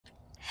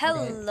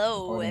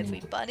Hello,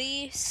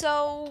 everybody.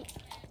 So,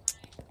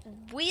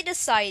 we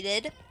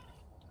decided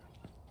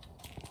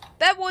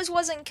Bed Wars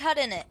wasn't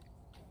cutting it.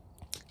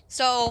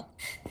 So,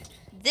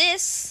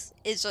 this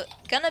is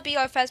gonna be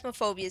our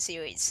Phasmophobia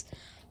series.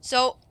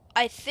 So,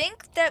 I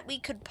think that we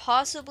could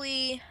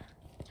possibly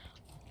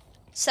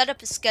set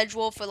up a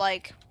schedule for,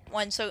 like,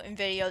 when certain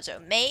videos are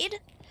made.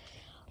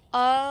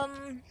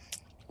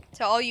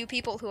 To all you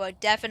people who are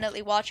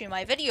definitely watching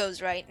my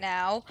videos right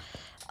now,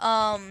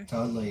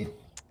 Totally.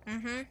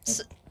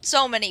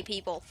 so many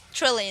people,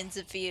 trillions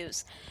of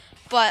views.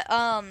 But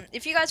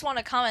if you guys want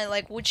to comment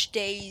like which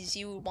days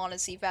you want to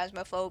see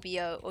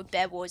Phasmophobia or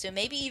Bed Wars or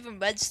maybe even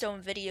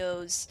Redstone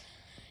videos,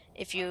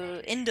 if you're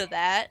into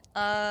that,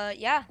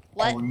 yeah,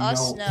 let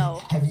us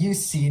know. Have you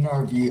seen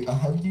our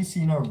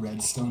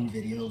Redstone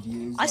video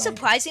views? I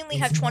surprisingly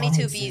have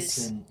 22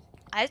 views. Non-existent.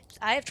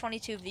 I have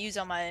 22 views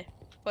on my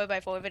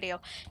 4x4 video.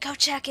 Go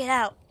check it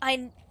out.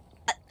 I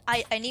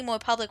need more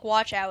public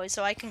watch hours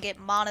so I can get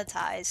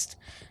monetized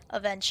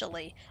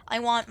eventually. I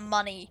want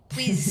money.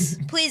 Please,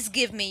 please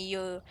give me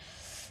your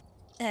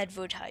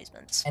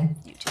advertisements.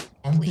 YouTube,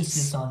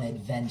 Emphasis on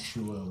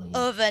eventually.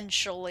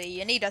 Eventually.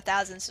 You need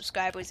 1,000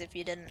 subscribers if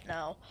you didn't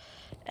know.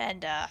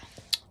 And,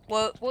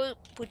 we're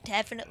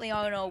definitely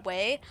on our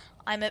way.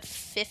 I'm at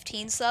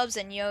 15 subs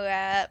and you're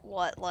at,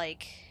 what,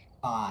 like...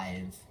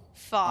 5.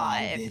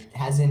 5. It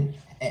hasn't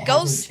changed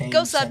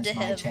go sub since to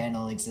my him.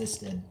 channel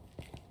existed.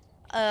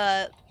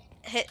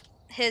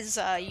 His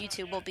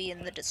YouTube will be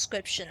in the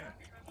description.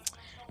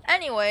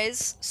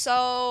 Anyways,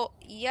 so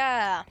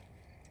yeah,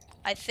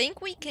 I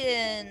think we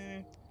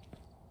can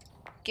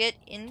get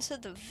into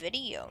the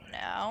video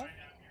now.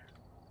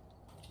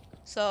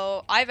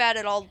 So I've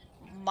added all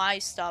my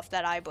stuff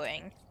that I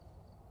bring.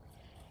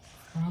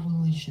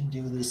 Probably should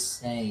do the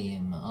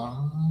same.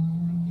 I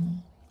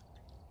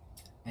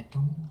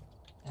don't.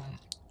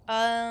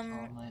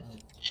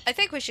 I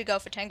think we should go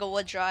for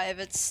Tanglewood Drive.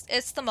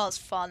 It's the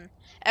most fun,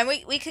 and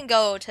we can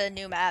go to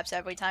new maps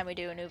every time we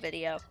do a new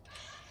video.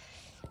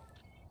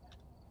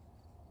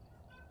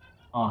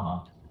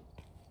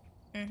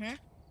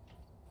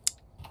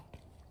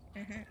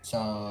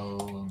 So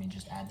let me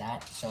just add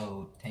that.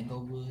 So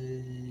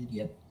Tanglewood,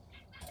 yep.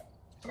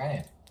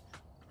 Right.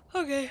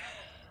 Okay.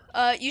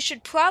 You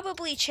should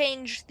probably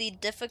change the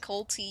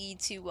difficulty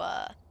to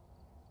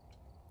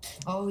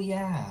Oh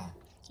yeah.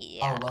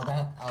 Yeah.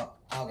 Oh well,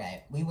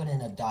 okay. We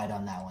wouldn't have died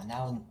on that one.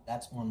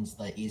 One's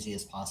the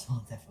easiest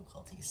possible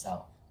difficulty.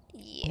 So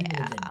yeah. we would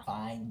have been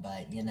fine,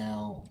 but you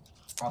know,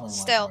 it's probably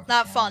still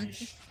not fun.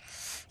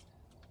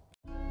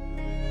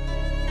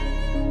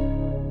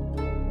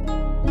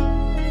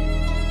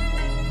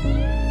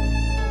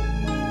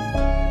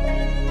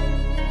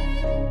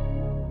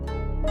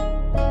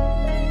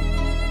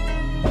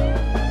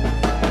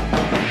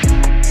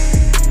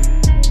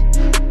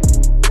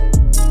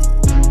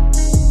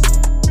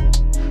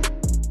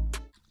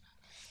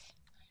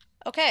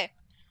 Okay.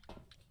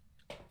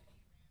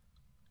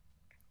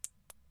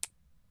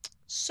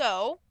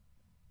 So,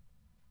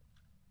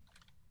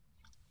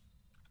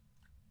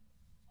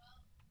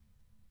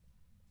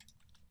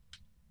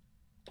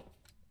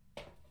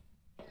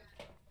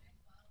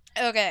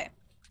 okay.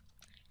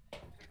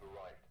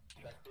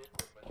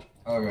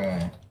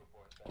 Okay.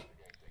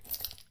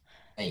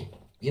 Wait,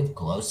 you have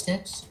glow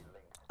sticks?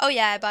 Oh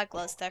yeah, I bought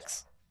glow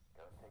sticks.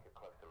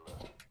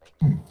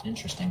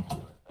 Interesting.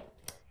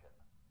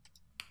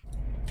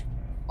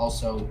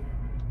 Also,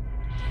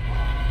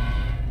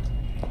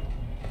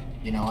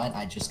 you know what?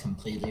 I just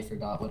completely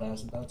forgot what I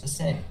was about to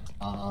say.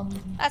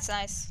 That's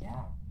nice.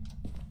 Yeah.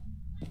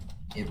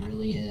 It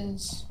really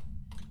is.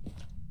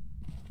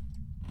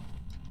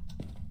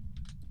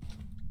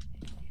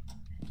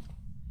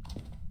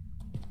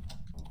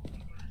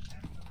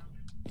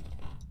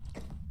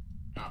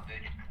 Not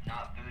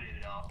voodoo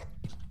at all.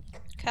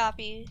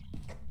 Copy.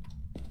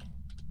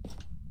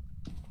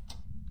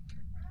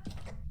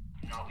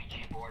 Not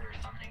Ouija board or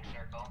summoning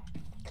circle.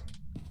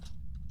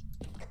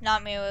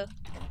 Not Miru.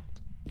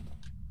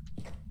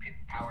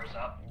 Powers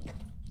up.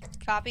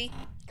 Copy.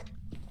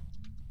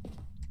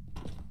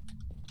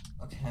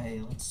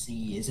 Okay, let's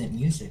see. Is it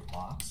music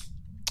box?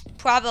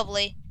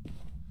 Probably.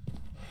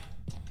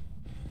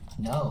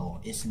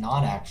 No, it's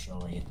not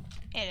actually.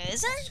 It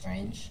isn't?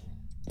 Strange.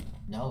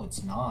 No,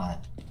 it's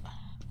not.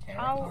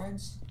 Tarot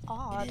cards?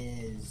 Odd. It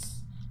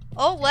is.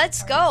 Oh,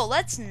 let's go.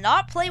 Let's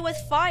not play with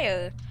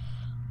fire.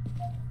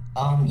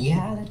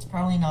 Yeah, that's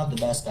probably not the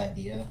best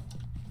idea.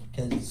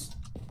 Because,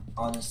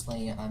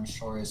 honestly, I'm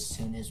sure as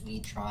soon as we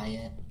try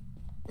it,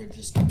 we're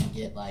just gonna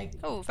get, like...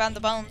 Oh, found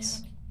the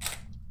bones.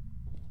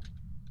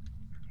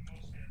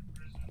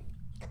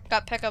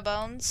 Got pick of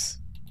bones.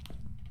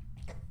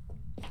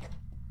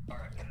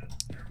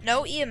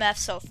 No EMF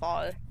so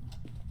far.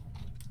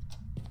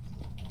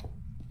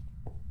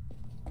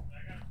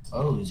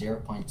 Oh,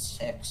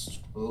 0.6.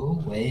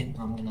 Oh, wait,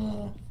 I'm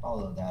gonna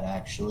follow that,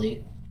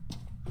 actually.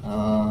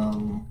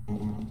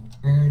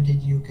 Where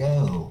did you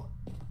go?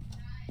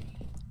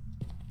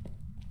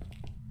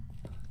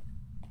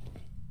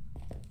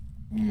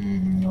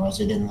 Was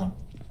it in the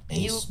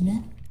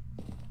basement?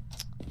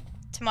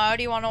 tomorrow,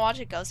 do you want to watch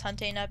a ghost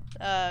hunting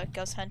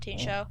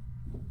show?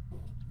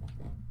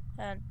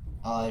 And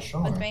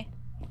Sure. with me,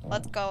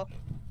 let's go.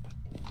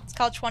 It's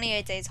called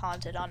 28 Days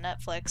Haunted on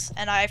Netflix,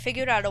 and I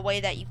figured out a way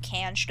that you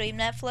can stream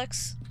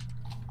Netflix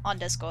on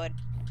Discord,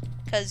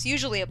 because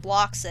usually it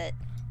blocks it,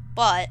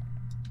 but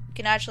you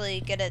can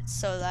actually get it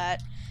so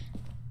that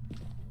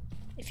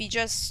if you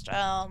just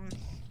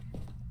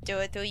do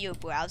it through your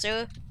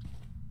browser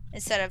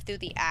instead of through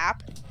the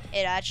app,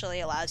 it actually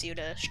allows you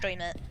to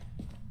stream it.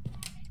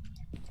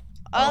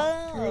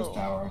 There's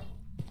power.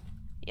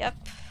 Yep.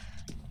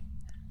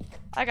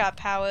 I got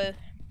power.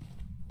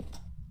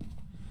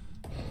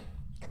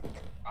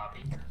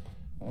 Copy.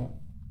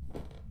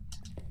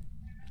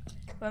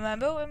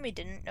 Remember when we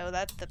didn't know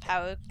that the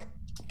power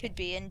could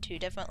be in 2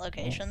 different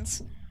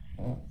locations?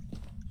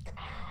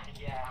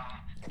 Yeah.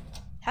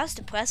 How's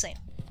depressing.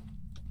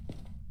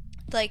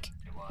 Like,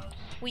 It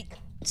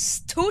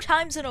was. 2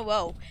 times in a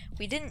row,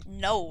 we didn't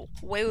know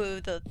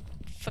where the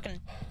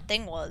fucking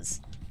thing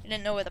was. We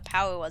didn't know where the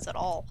power was at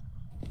all.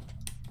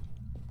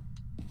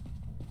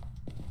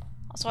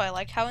 Also, I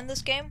like how in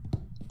this game,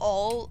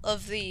 all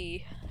of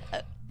the,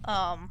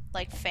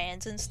 like,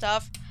 fans and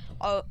stuff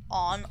are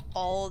on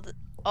all the...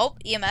 Oh,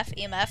 EMF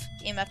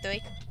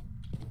 3.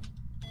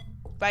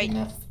 Right,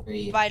 EMF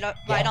 3.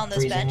 right on this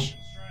freezing. bench.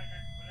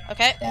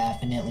 Okay,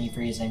 Definitely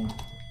freezing.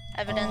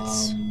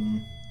 evidence.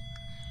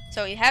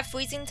 So we have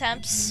freezing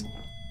temps.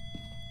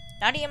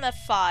 Not EMF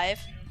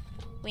 5.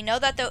 We know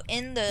that they're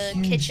in the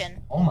Huge.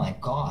 kitchen. Oh my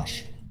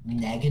gosh.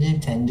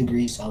 -10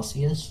 degrees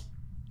Celsius?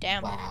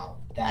 Damn, Wow.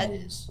 that's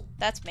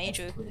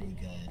major. That's pretty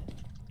good.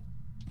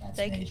 That's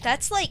Like, major.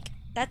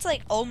 that's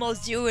like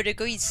almost 0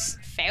 degrees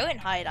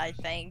Fahrenheit, I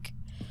think.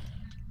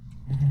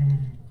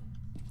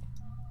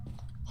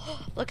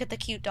 Look at the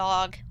cute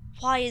dog.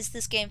 Why is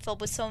this game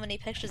filled with so many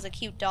pictures of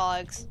cute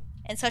dogs?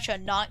 In such a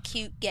not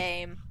cute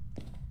game.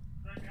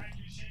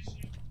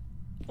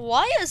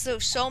 Why is there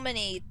so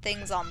many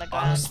things on the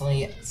ground?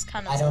 Honestly, It's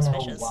kind of I don't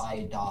suspicious. know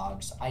why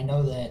dogs. I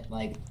know that,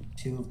 like,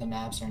 2 of the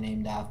maps are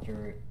named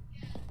after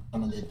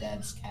some of the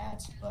dead's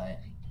cats, but,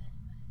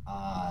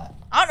 I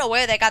don't know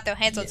where they got their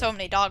hands on Yeah. so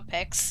many dog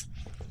pics.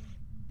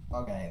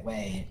 okay,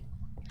 wait.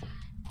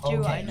 Do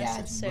Okay, I yeah,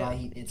 it's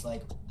necessarily- right, it's,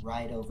 like,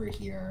 right over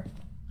here.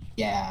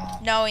 Yeah,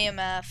 No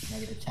EMF.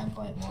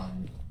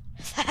 -10.1.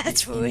 That's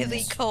It's in really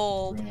this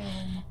cold.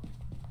 room.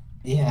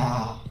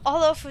 Yeah.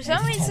 Although for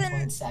some reason,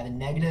 -10.7,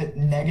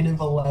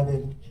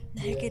 -11.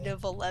 Yeah.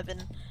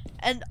 -11,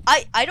 and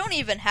I don't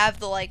even have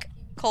the like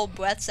cold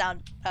breath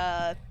sound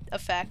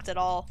effect at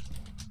all.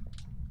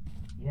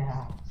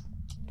 Yeah.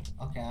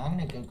 Okay, I'm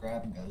gonna go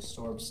grab ghost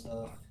orb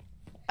stuff.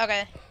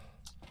 Okay.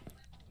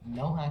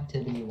 No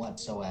activity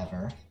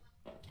whatsoever.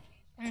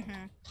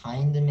 Mhm.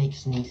 Kinda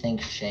makes me think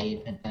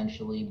shade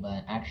potentially,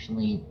 but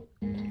actually,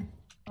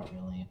 not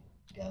really.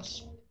 I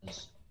guess.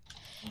 'Cause-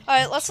 All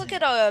right, let's look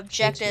at our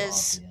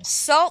objectives. obvious.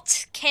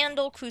 Salt,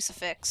 candle,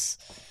 crucifix.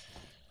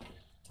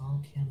 Oh,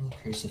 candle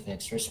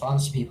crucifix.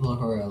 Responds to people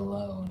who are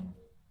alone.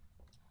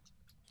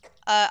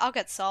 I'll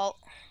get salt.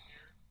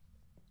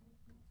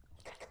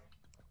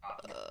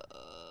 There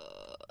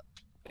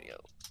we go.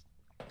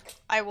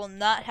 I will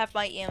not have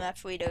my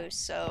EMF reader,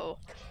 so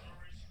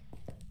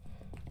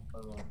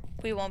Oh,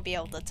 we won't be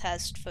able to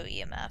test for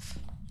EMF.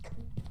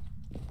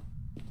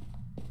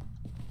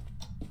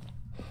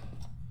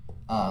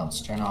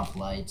 let's turn off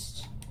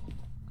lights.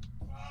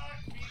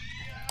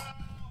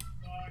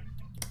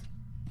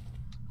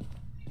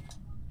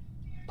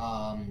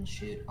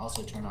 Shoot.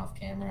 Also turn off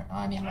camera.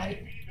 I mean,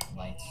 lights.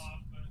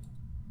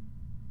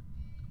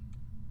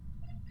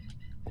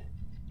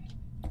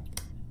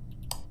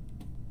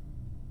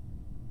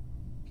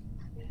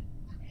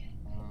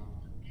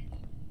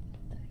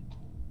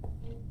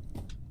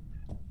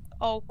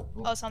 Oh,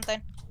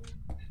 something.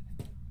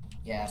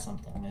 Yeah,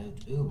 something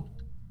moved. Ooh.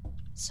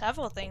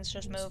 Several things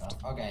just good moved.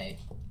 stuff. Okay.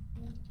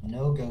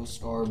 No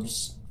ghost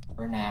orbs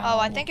for now. Oh,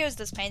 I think it was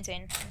this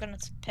painting. I'm gonna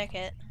pick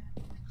it.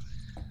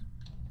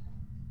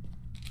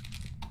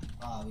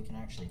 We can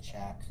actually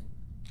check.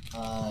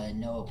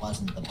 No, it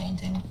wasn't the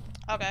painting.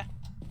 Okay.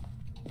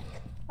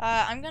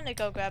 I'm gonna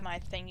go grab my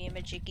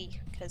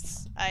thingy-majiggy,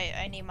 because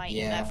I need my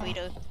Yeah. EMF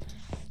reader.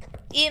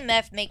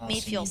 EMF make me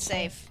so feel you too.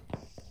 safe.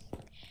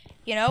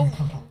 You know?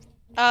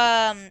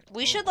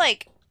 We should,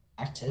 like...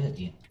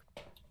 Activity.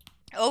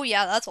 Oh,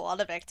 yeah, that's a lot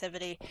of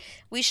activity.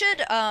 We should,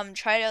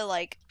 try to,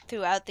 like,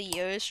 throughout the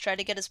years, try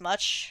to get as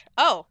much...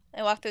 Oh,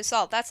 I walked through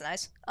salt. That's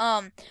nice.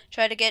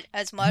 Try to get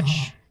as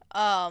much,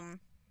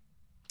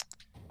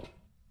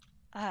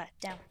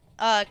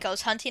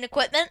 ghost hunting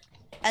equipment,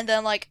 and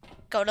then, like,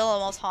 go to the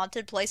most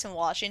haunted place in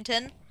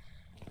Washington,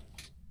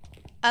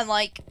 and,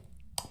 like,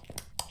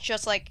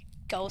 just, like,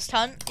 ghost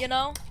hunt, you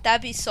know?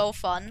 That'd be so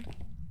fun.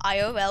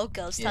 IRL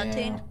ghost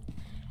hunting.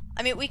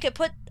 I mean, we could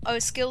put our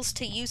skills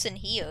to use in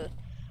here,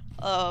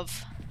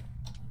 of...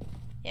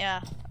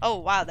 Yeah. Oh,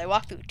 wow, they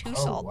walked through 2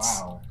 salts.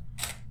 Oh, wow.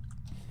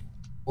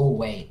 Oh,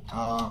 wait,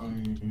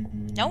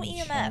 No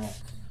EMF. check.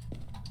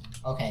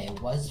 Okay, it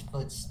was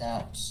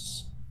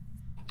footsteps.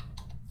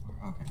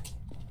 Okay.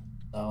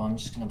 So I'm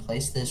just gonna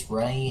place this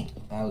right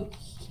about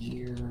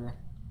here.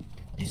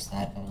 Place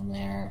that down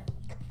there.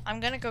 I'm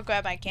gonna go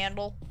grab my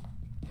candle.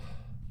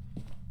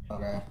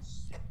 Okay.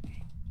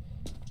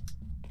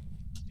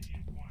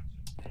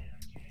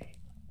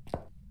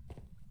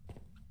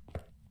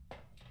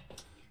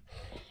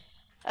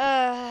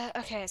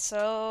 Okay,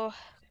 so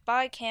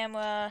buy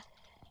camera.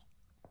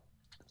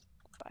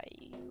 Buy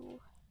you.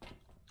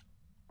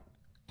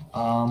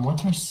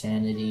 What's our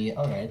sanity?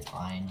 Okay, it's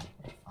fine.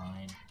 It's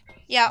fine.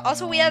 Yeah,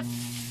 also we have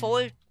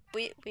four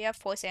we have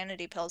 4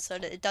 sanity pills, so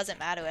it doesn't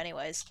matter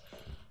anyways.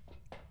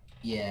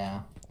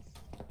 Yeah.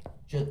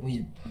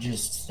 We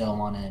just still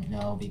want to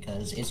know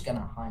because it's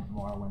gonna hunt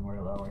more when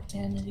we're lower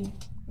sanity.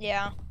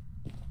 Yeah.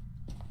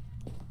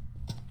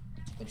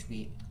 Which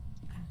we.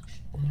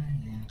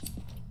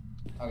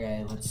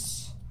 Okay,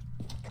 let's.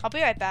 I'll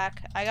be right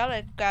back. I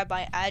gotta grab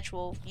my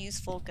actual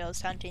useful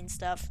ghost hunting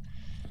stuff.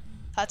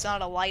 That's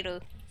not a lighter.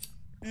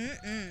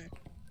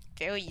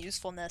 Very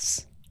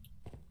usefulness.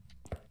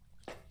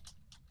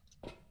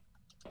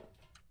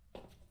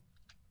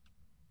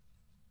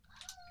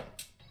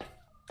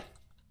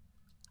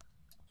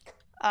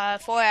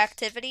 For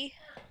activity.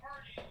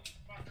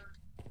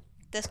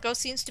 This ghost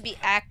seems to be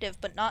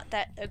active, but not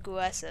that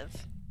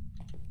aggressive.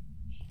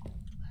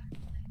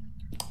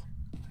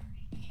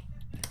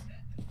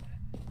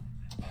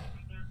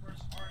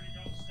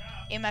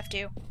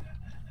 EMF2.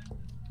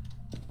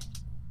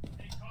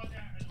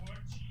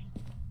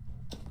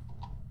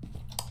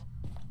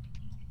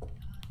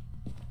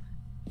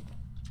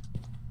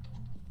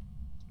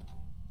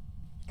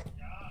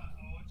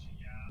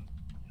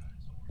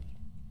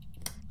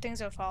 Things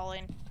are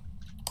falling.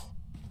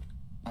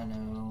 I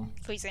know.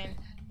 Freezing.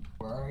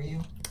 Where are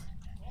you?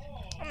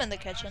 I'm in the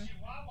kitchen.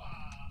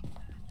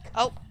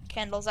 Oh,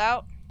 candles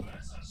out.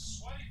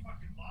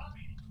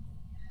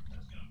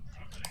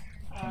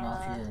 Turn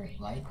off your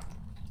light.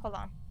 Hold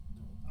on.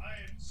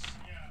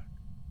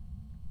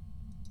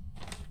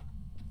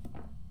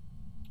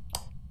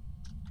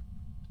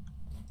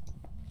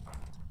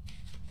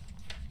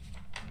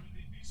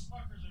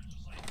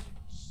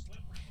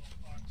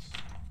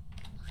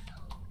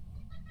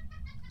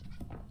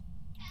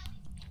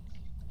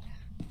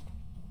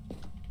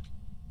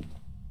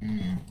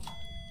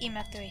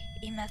 EMF 3.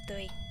 EMF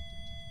 3.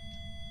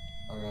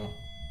 Okay.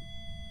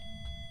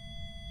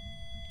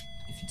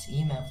 If it's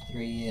EMF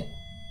 3,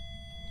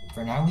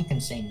 for now we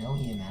can say no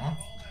EMF.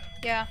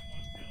 Yeah.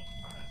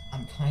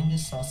 I'm kinda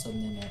sus of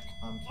Mimic.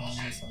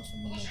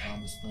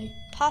 Honestly.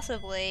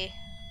 Possibly.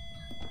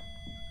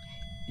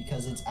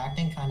 Because it's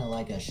acting kinda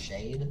like a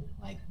shade,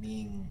 like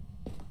being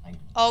like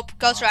Oh,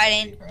 ghost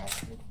riding.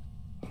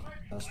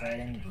 Ghost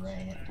riding?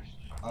 Great.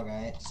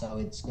 Okay, so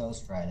it's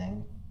ghost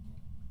riding.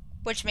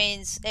 Which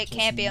means it So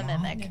can't it's be a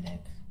not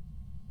mimic.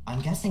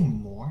 I'm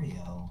guessing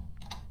Morio.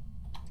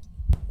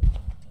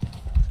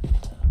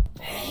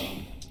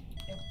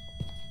 Yep.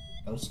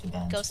 Ghost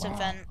event. Ghost wow.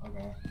 event.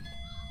 Okay.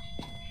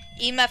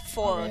 EMF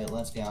 4. Okay,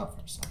 let's get out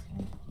for a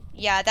second.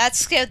 Yeah, that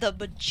scared the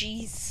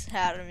bejeez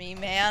out of me,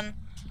 man.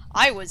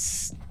 I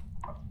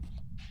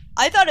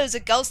thought it was a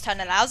ghost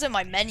hunt and I was in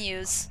my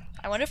menus.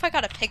 I wonder if I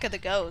got a pic of the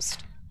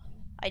ghost.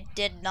 I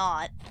did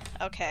not.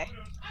 Okay.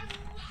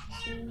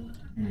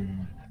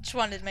 Just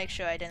wanted to make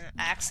sure I didn't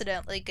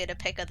accidentally get a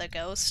pic of the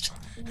ghost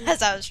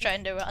as I was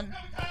trying to run.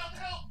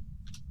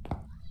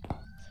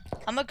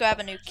 I'm gonna grab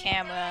a new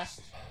camera.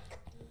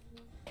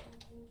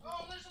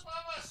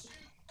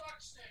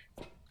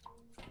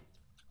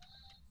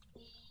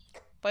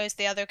 Where's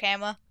the other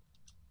camera?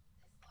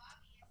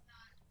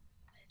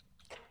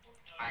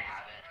 I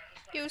have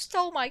it. You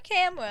stole my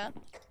camera.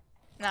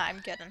 Nah,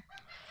 I'm kidding.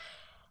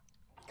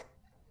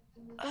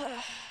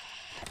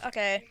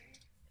 Okay.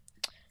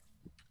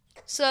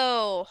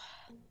 So,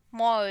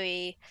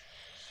 Mori.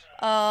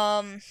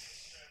 The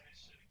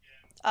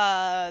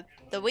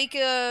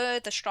weaker,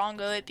 the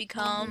stronger it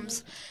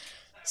becomes.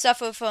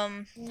 Suffer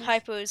from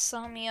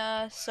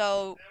hypersomnia,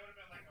 so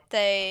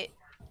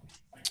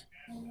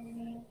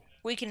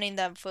weakening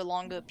them for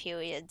longer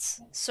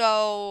periods.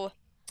 So.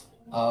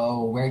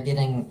 Oh, we're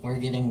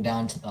getting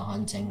down to the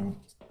hunting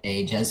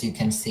stage. As you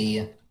can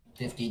see,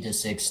 50 to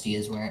 60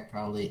 is where it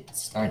probably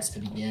starts to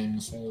begin.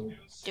 So.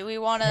 Do we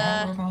wanna?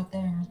 Yeah, we're about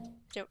there.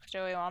 Do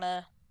we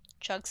wanna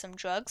chug some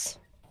drugs?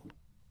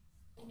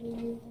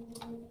 Do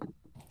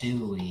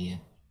we?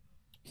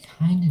 We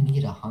kind of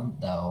need a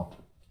hunt though.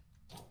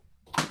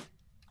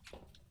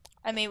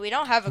 I mean, we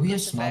don't have a Do we have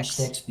crucifix. smudge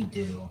sticks? We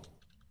do.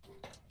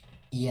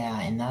 Yeah,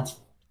 and that's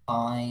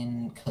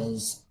fine,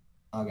 cause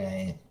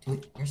okay.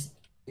 Do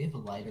we have a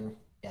lighter?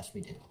 Yes,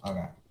 we do.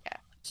 Okay. Yeah.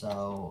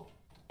 So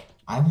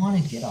I want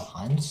to get a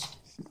hunt,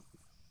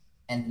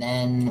 and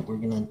then we're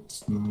gonna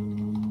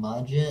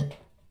smudge it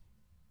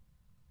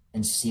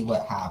and see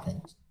what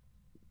happens.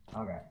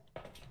 Okay.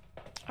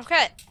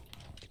 Okay.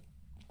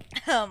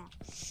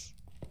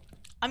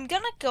 I'm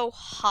gonna go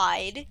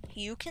hide.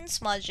 You can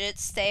smudge it.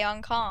 Stay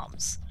on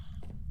comms.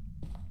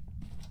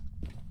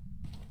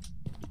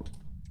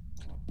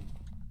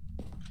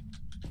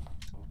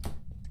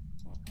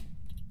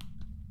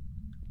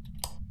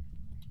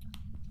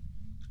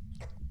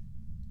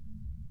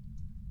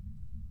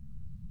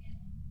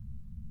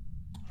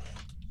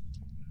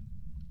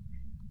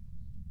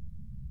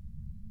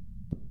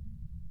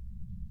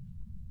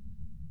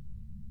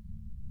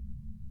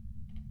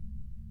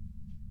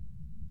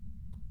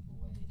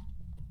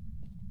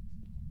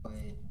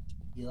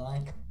 Eli?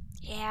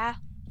 Yeah.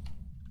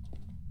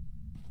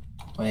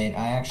 Wait,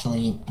 I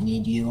actually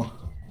need you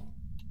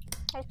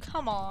Oh,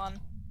 come on.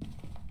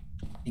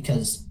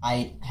 because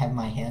I have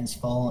my hands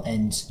full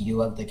and you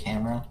have the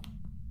camera.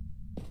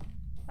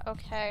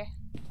 Okay.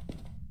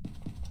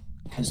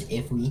 Because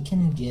if we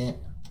can get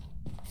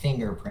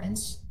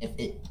fingerprints,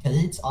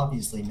 because it's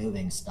obviously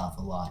moving stuff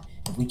a lot.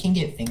 If we can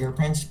get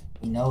fingerprints,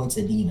 we know it's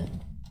a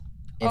demon.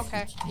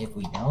 Okay. If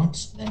we don't,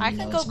 then I we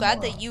can know go it's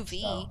grab the Nora.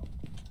 UV.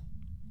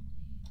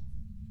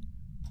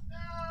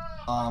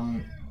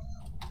 So,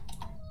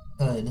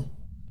 good.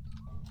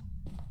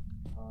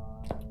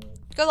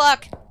 Good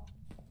luck.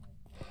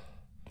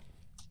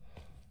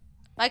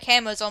 My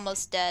camera's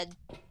almost dead,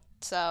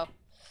 so.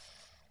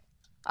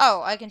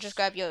 Oh, I can just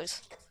grab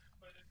yours.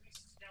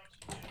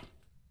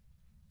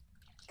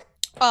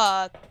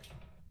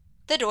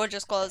 The door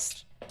just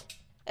closed.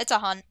 It's a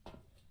hunt.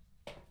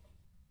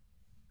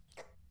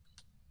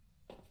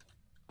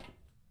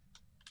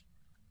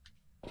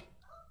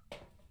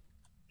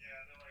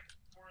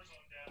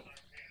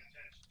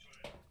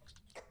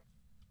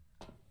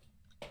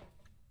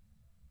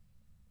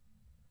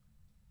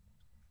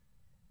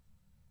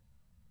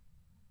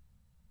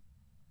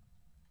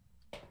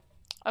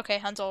 Okay,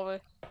 hunt's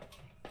over.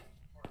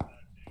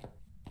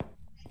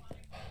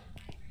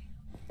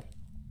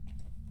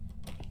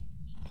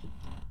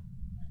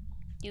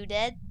 You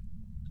dead?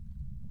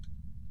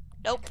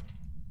 Nope.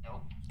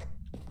 Nope.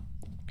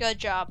 Good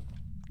job.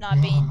 Not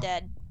being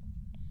dead.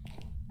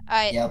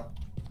 Alright, Yep.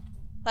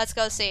 let's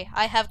go see.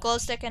 I have glow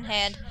stick in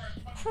hand.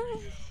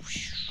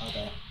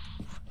 Okay.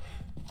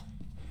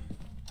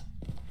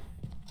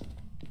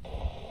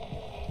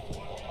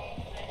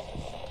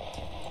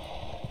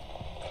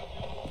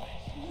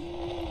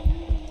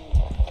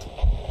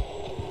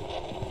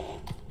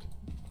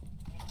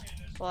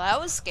 Well, that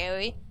was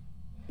scary.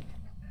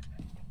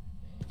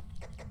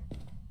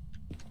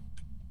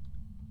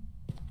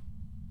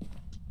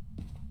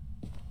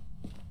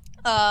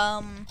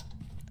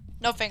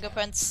 No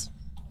fingerprints.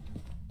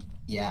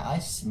 Yeah, I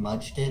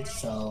smudged it,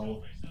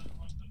 so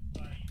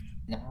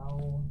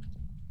now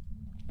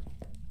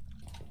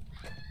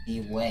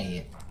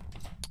wait.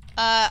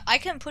 I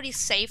can pretty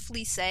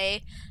safely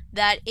say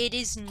that it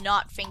is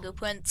not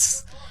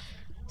fingerprints.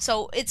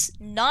 So it's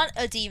not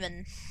a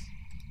demon.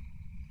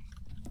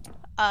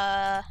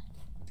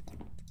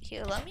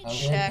 Here, let me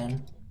Okay, check.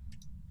 then.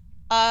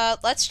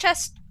 Let's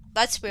test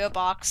that spirit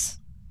box.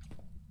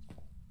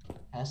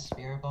 Test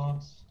spirit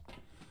box.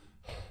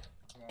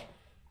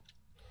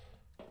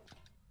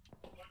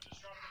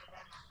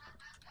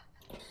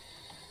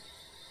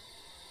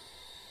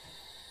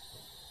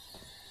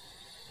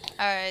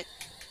 Alright.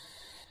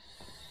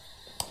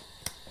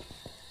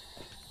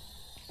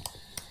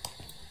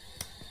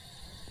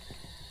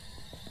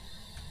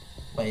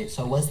 Wait,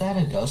 so was that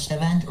a ghost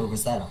event or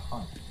was that a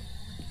hunt?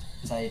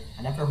 Because I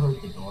never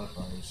heard the door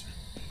close.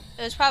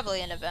 It was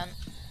probably an event.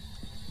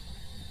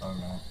 Oh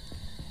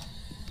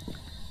no.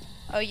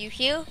 Are you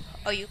here?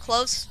 Are you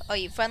close? Are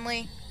you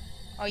friendly?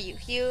 Are you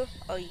here?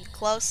 Are you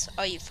close?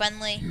 Are you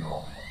friendly?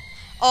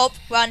 Oh,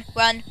 run,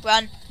 run,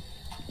 run.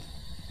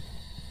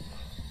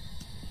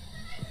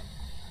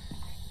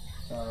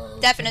 So,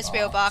 Definite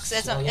spirit box.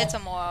 It's So, yeah. a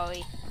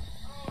Moroi.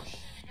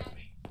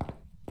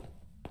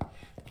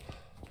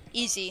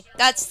 Easy.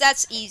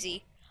 That's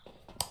easy.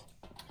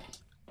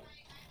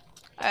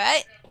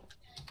 Alright.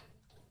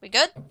 We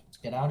good? Let's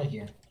get out of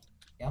here.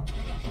 Yep.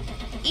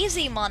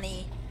 Easy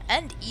money.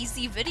 And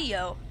easy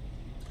video.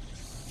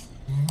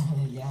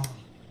 Yeah.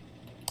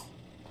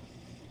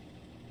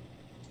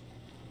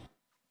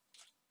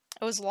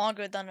 It was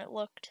longer than it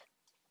looked.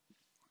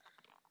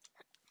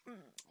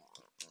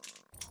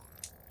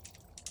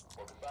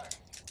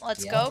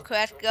 Let's go,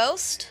 correct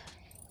ghost.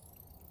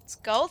 Let's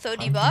go,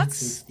 30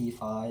 bucks.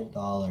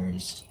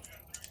 $165.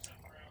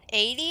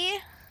 80,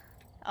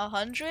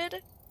 100,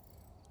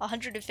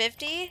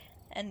 150,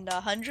 and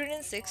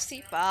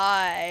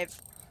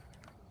 165.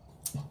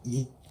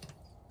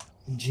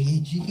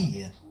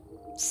 GG.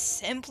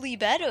 Simply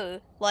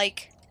better.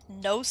 Like,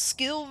 no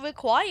skill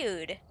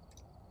required.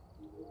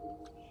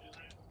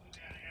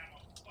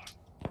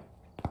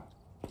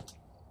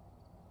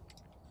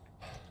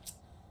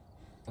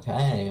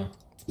 Okay.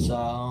 So,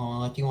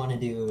 what do you want to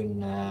do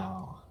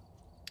now?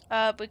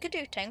 We could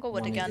do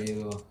Tanglewood again.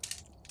 Do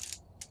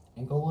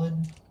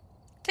Tanglewood?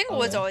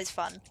 Tanglewood's Okay. always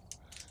fun.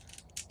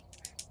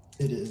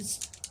 It is.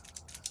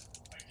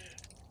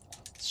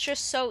 It's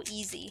just so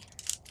easy.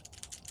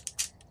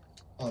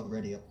 Oh,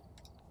 ready up.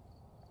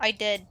 I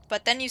did,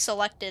 but then you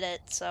selected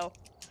it, so.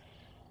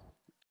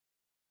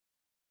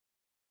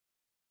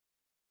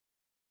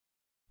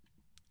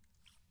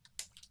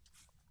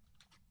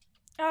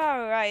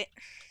 Alright.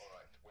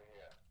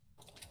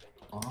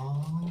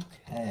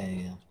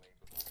 Okay.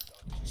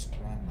 Just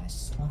grab my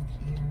stuff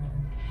here.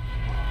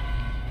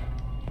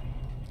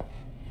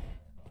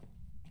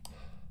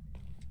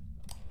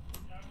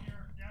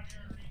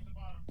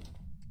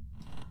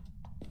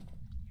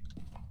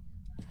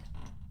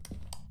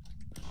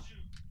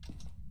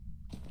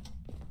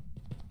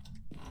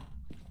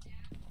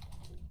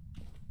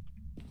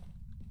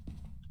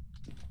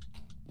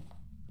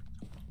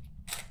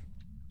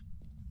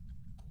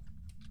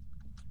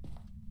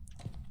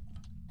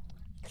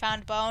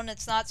 found bone.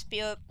 It's not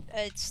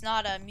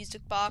a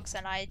music box,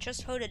 and I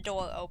just heard a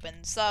door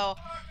open. So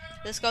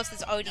this ghost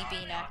is already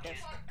being active.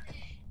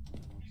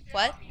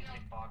 What? Not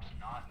music box,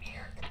 not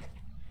mirror.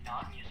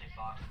 Not music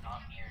box,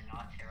 not mirror,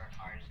 not tarot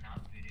cards, not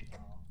voodoo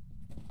doll.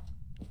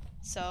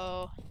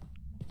 So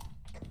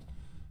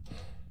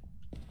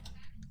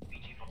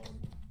Ouija board.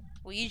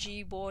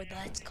 Ouija board,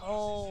 let's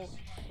go.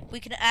 We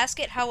can ask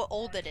it how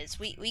old it is.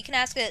 We can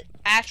ask it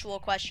actual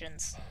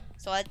questions.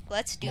 So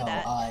let's do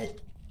that.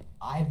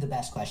 I have the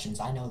best questions.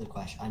 I know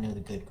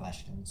the good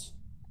questions.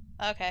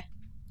 Okay.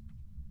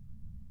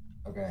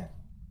 Okay.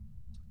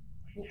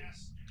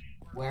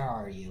 Where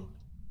are you?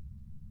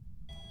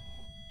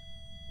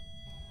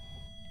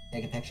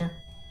 Take a picture.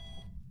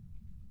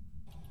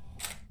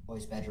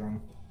 Boys'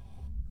 bedroom.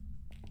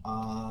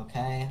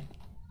 Okay.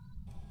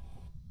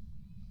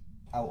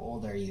 How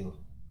old are you?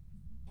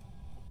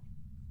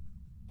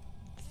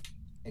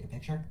 Take a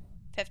picture.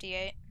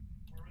 58.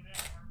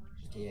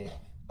 58.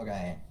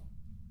 Okay.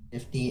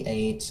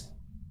 58.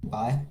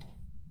 Bye.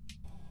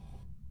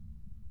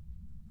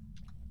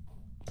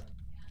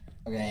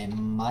 Okay,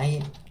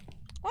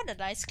 What a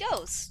nice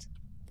ghost.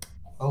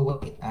 Oh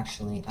wait,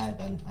 actually, I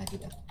do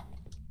that.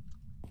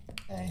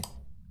 Okay.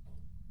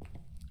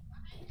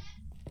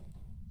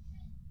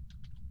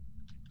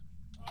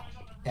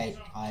 Okay,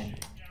 I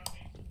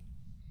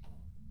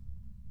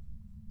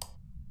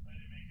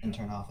can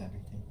turn off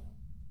everything.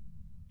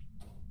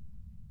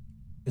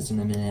 Because in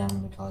a minute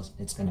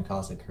it's gonna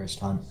cause a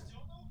cursed hunt.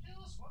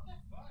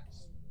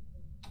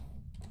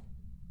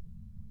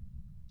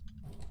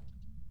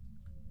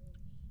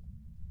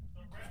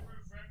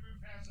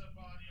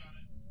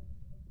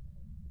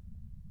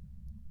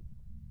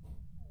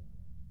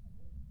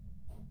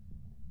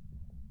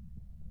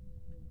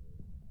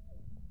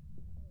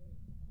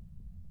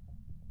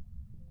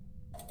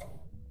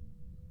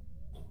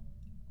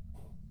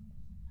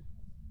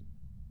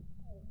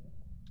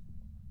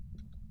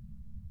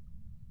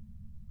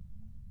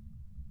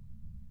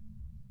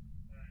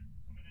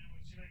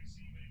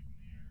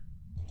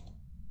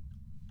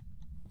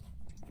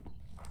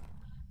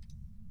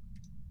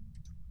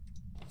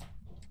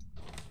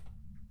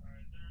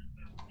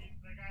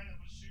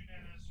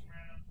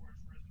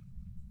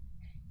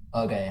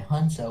 Okay,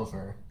 hunt's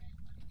over.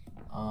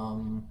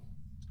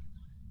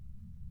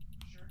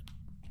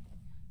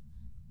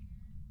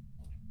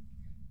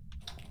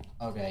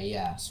 Okay,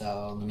 yeah,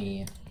 so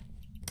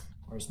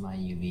where's my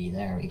UV?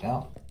 There we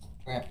go.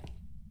 Okay.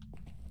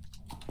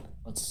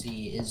 Let's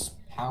see, is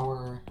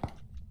power...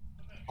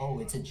 Oh,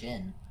 it's a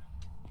djinn.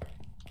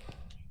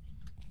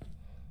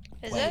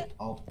 Is Wait, it?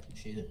 oh,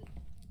 shoot.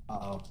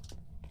 Uh-oh.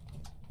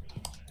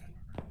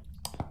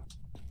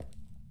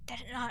 Did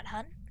it not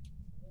hunt?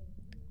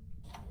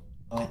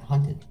 Oh, it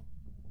hunted.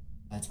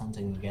 That's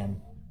hunting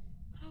again.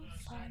 How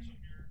fun.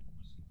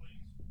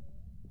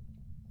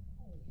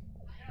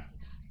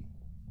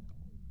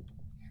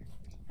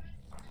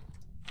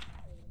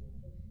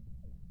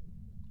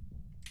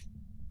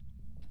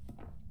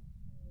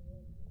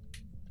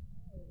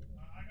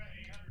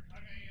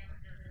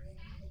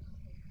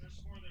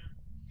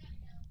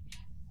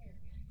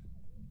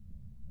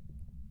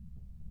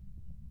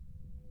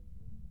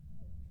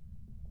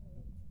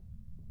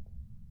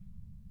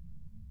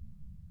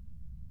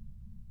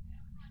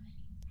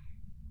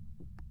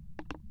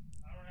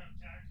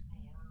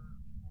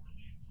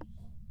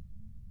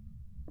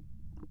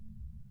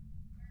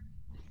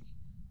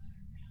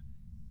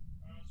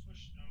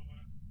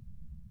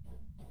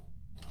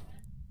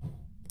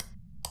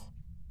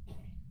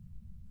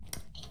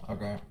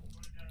 Okay.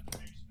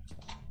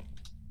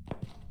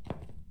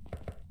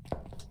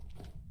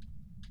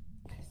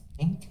 I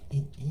think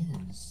it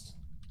is.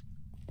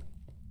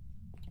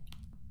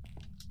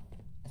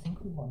 I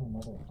think we want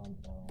another hunt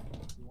though.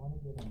 We want to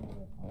get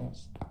another hunt.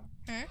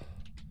 Hmm?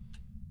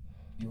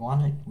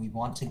 We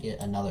want to get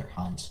another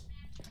hunt.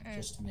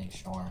 Just to make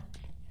sure.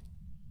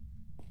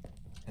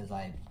 Because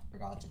I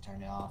forgot to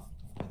turn it off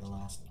for the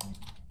last one.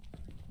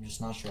 I'm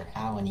just not sure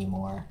how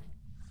anymore.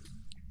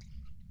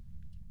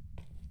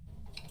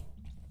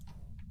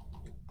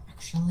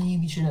 Actually,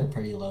 we should have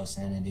pretty low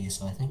sanity,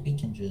 so I think we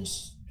can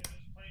just...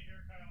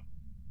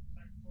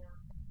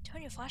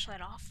 Turn your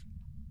flashlight off.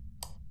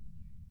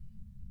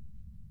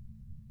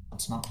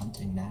 It's not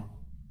hunting now.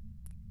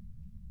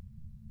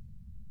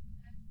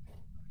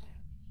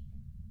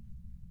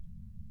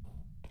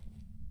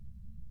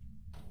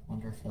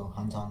 Wonder if it'll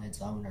hunt on its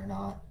own or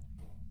not.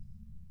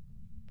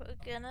 We're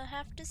gonna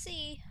have to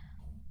see.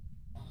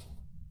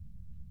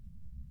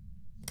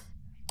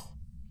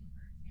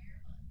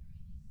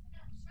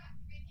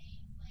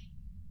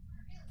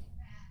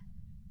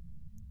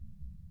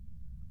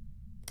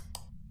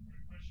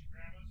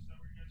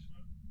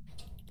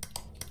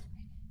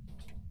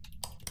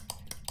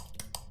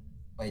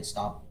 Wait,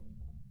 stop.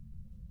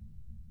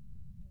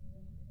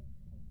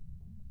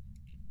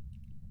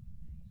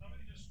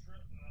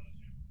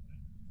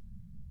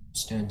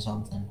 It's doing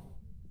something.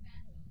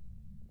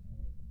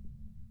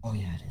 Oh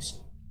yeah, it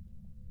is.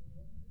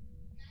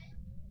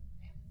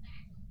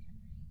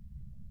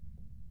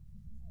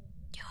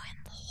 You're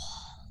in the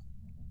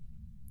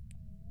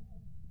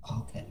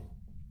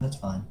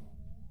that's fine.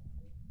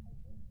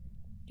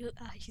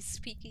 He's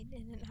speaking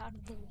in and out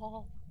of the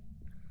wall.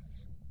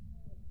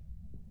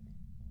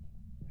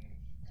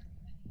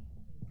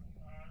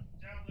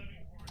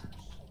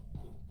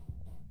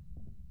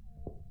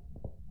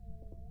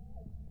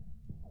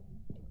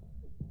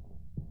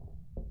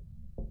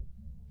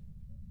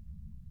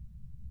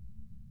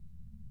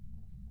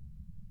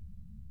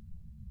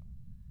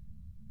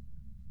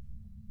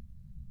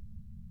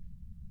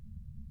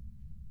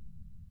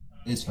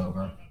 It's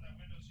over.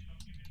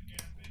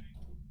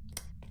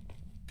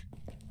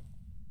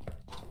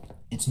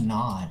 It's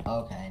not.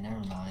 Okay, never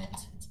mind.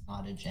 It's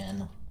not a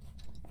gen.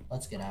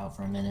 Let's get out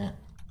for a minute.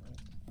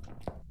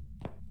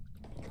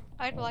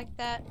 I'd like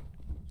that.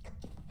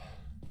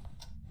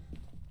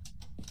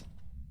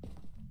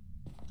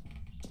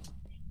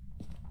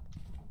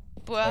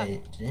 Bruh.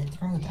 Wait, did it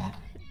throw that?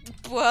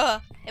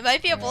 Bruh. It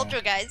might be a Bruh.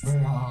 poltergeist.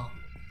 Bro.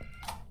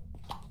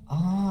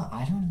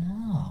 I don't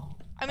know.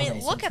 I mean, Okay,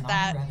 so look it's at not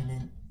that. a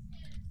revenant.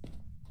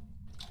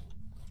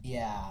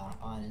 Yeah,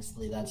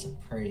 honestly, that's a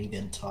pretty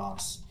good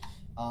toss.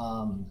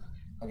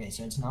 Okay,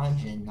 so it's not a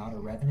Jinn, not a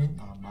Revenant,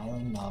 not a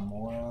Myling, not a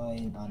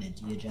Moroi, not a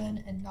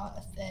Diogen, and not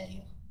a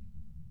Fae.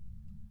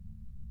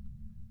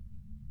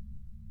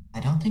 I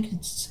don't think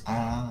it's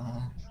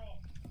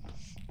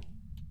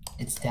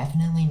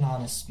definitely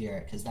not a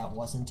spirit, because that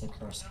wasn't a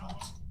curse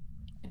hunt.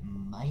 It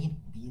might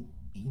be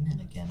a demon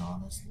again,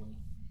 honestly.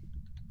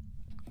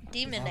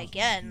 Demon That was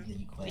again?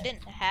 really quick. We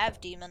didn't have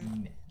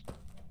demon.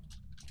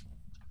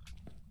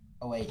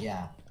 Oh wait,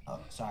 yeah. Oh,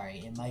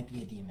 sorry, it might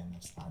be a demon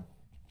this time.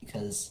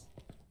 Because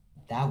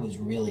that was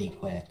really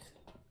quick.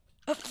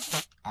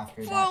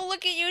 After that. Whoa,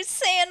 look at your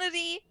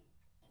sanity!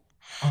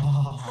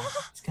 Oh,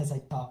 it's because I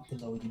talked to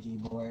the Ouija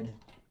board.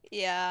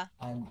 Yeah.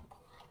 I'm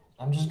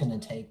just gonna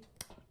take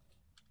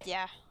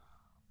Yeah.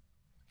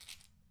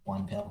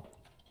 one pill.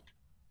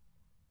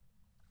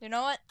 You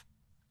know what?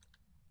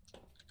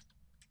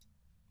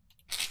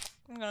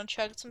 I'm gonna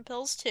chug some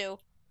pills too.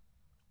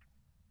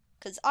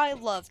 'Cause I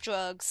love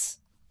drugs.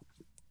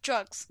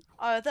 Drugs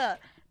are the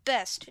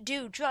best.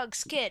 Do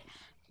drugs,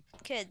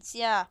 kids,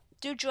 yeah.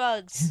 Do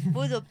drugs.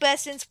 We're the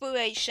best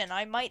inspiration.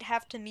 I might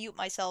have to mute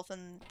myself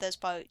in this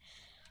part.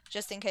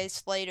 Just in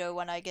case later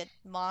when I get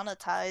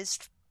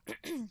monetized.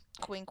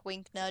 Wink,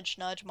 wink, nudge,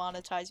 nudge,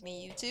 monetize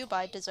me, YouTube.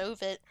 I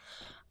deserve it.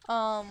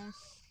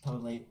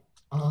 Totally.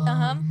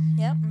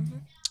 Yep,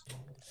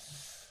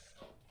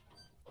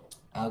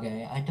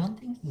 Okay, I don't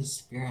think the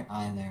spirit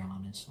either,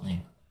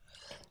 honestly.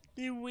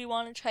 Do we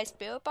want to try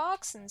Spirit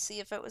Box and see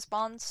if it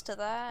responds to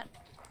that?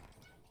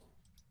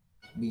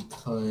 We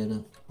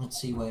could. Let's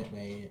see,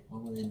 wait.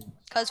 What would...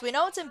 Because we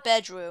know it's in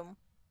bedroom.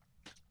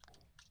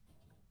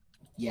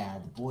 Yeah,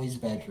 the boys'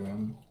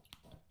 bedroom.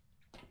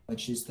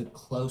 Which is the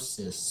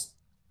closest...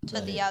 To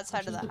the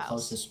outside of the the house.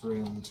 Closest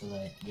room to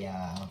the...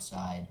 Yeah,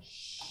 outside.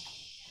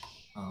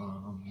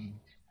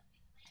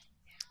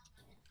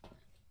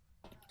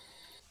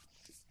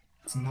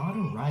 It's not a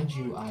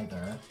Raiju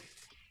either.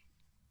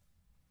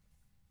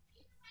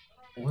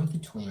 Or the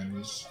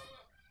twins.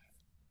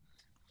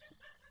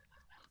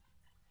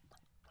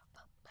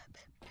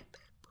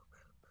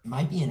 It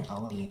might be an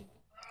Oni.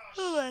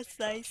 Oh, that's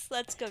nice.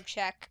 Let's go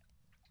check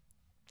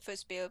for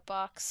Spirit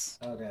Box.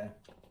 Okay.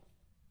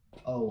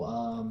 Oh,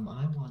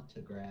 I want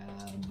to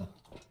grab...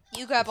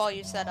 You grab all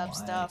your setup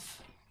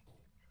stuff.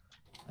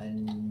 I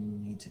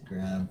need to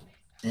grab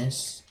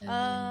this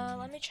and...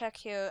 Let me check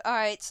here.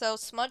 Alright, so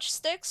smudge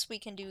sticks, we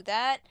can do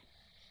that.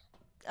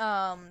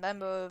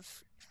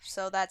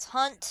 So that's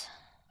hunt.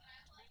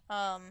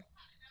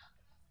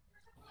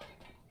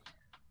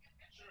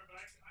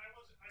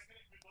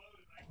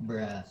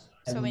 Bruh.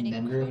 So I we need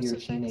remember your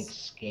team crucifix.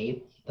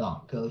 escaped the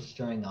ghost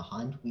during a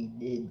hunt? We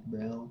did,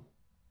 bro.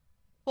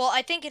 Well,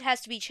 I think it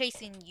has to be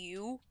chasing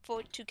you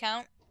for it to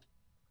count.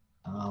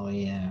 Oh,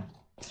 yeah.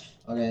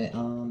 Okay,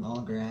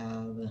 I'll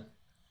grab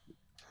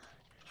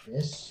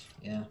this.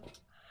 Yeah.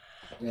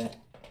 Okay.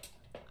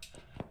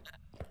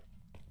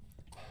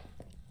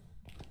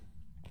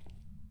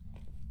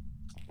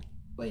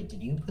 Wait,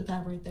 did you put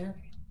that right there?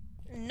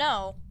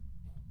 No.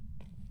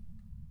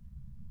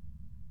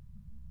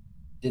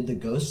 Did the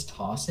ghost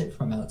toss it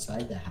from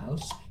outside the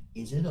house?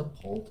 Is it a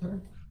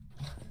polter?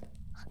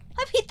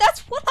 I mean,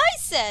 that's what I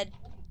said.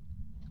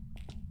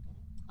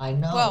 I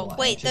know. Whoa,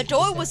 wait, the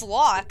door was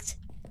locked,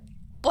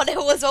 but it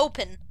was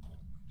open.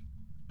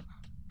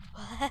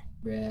 What?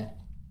 Bruh.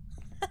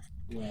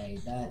 Wait,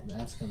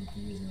 that's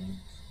confusing.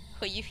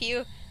 Are you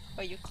here?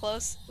 Are you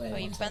close? Wait, Are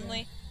you one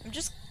friendly? I'm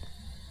just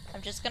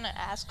gonna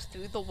ask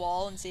through the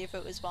wall and see if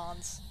it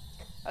responds.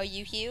 Are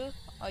you here?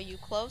 Are you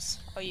close?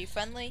 Are you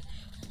friendly?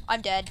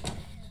 I'm dead.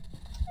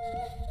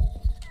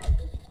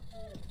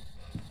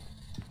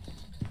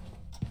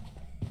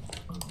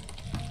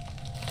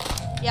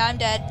 Yeah, I'm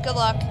dead. Good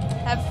luck.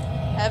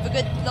 Have a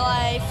good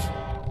life.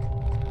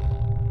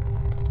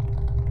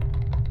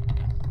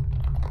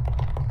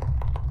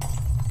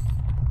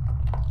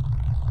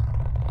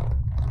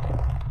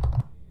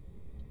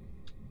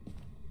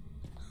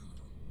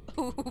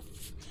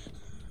 Oof.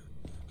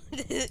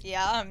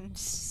 Yeah, I'm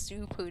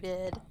super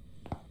dead.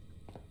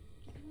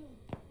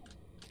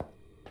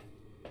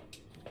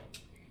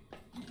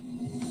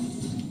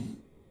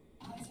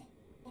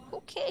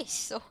 Okay,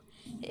 so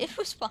it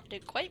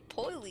responded quite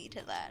poorly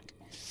to that.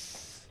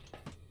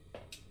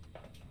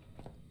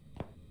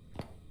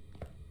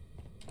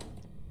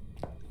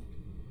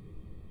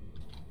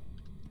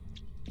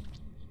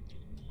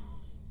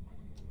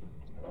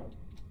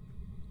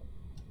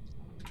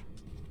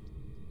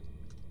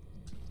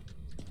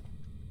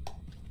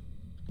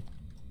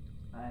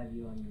 I have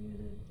you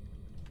unmuted.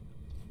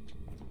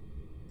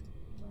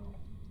 No.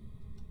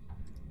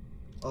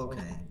 Okay.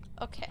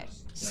 Okay,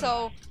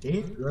 so... Did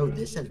it grow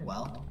this as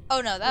well?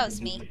 Oh no, that Or was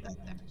did you me. put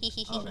that there? Hee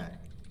hee hee. Okay.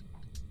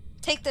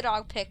 Take the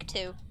dog pic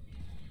too.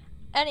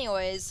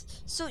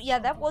 Anyways, so yeah,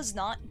 that was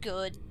not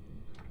good.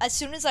 As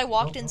soon as I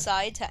walked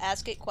inside to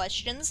ask it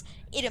questions,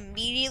 it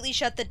immediately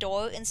shut the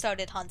door and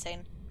started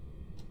hunting.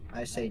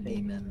 I say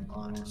demon,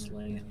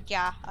 honestly.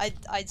 Yeah,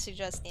 I'd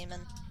suggest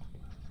demon.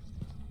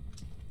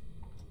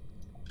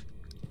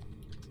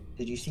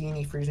 Did you see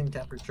any freezing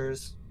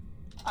temperatures?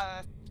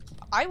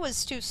 I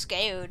was too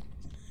scared.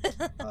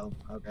 Oh,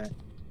 okay.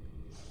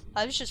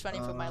 I was just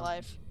running for my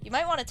life. You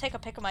might want to take a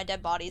pic of my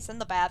dead bodies in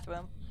the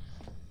bathroom.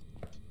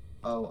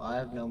 Oh, I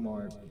have no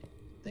more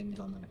things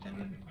on that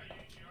camera.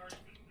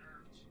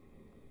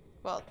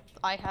 Well,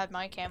 I had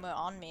my camera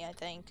on me, I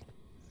think.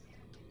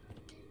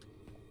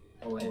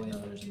 Oh wait, no,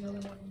 there's another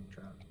one in the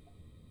truck.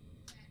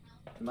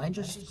 It might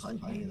just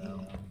hunt me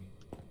though.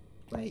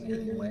 Wait, you're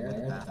in where?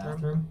 The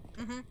bathroom?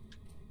 Mm-hmm.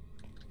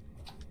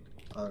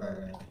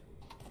 Alright.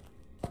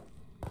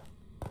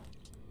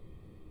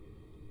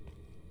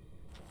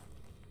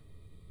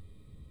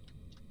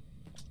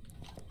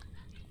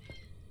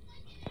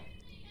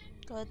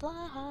 Good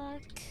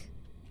luck.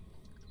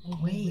 Oh,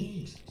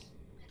 wait.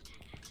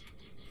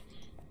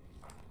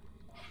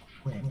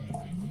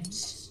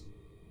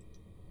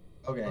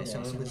 Okay,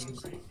 so it was,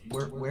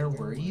 where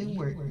were you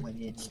when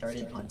it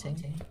started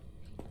hunting?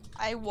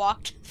 I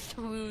walked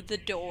through the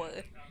door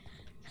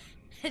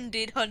and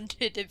it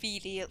hunted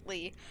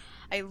immediately.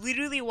 I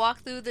literally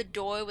walked through the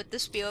door with the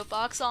spirit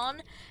box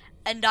on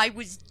and I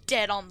was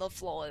dead on the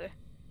floor.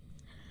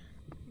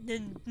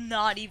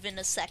 Not even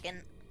a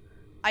second.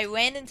 I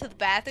ran into the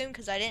bathroom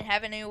because I didn't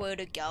have anywhere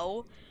to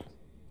go.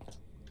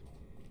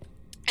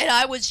 And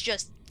I was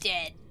just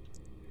dead.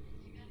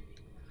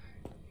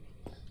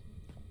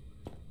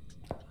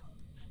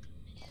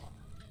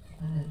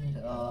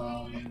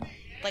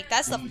 Like,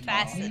 that's the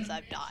fastest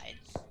I've died.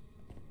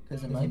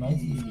 Because it might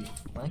be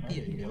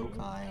a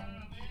yokai.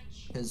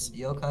 Because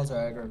yokais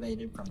are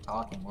aggravated from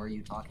talking. Were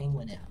you talking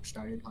when it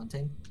started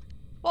hunting?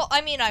 Well,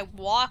 I mean, I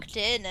walked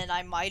in and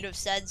I might have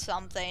said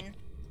something.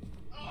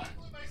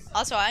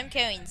 Also, I'm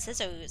carrying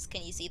scissors.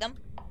 Can you see them?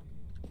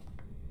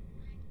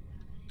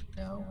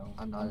 No,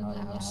 I'm not in the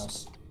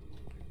house.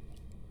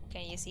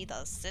 Can you see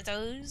the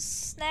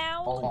scissors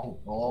now?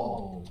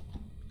 Oh.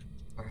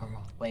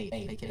 Wait,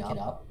 pick it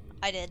up?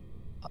 I did.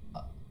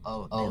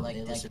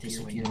 They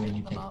disappear when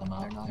you pick them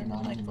up. They're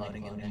not like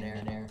floating in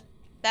midair.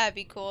 That'd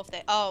be cool if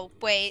they... Oh,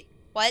 wait.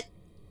 What?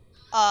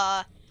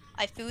 I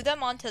threw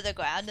them onto the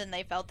ground and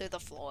they fell through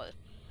the floor.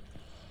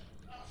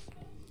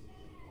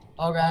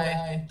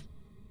 Okay.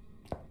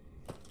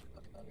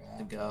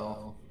 To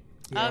go.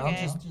 Yeah,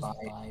 Okay.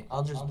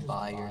 I'll just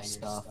buy your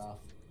stuff.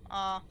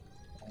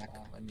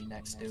 Back when we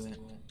next do it.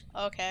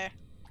 Okay.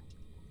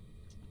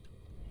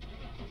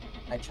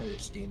 I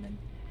chose demon.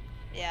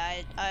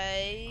 Yeah,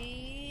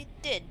 I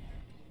did.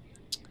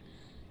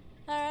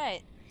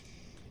 Alright.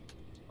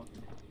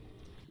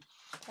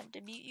 Time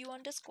to mute you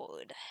on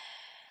Discord.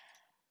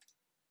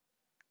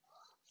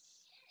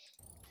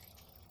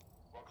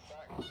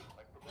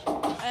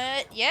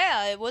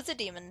 Yeah, it was a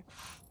demon.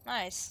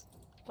 Nice.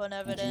 Put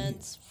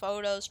evidence,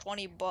 photos,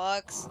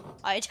 $20.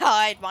 I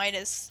died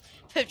minus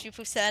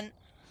 50%.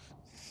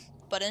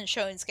 But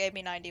insurance gave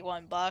me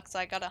 $91.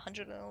 I got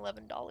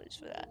 $111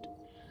 for that.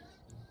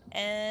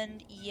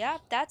 And yeah,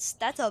 that's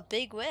a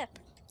big whip.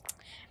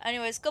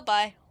 Anyways,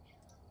 goodbye.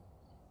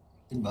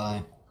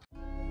 Goodbye.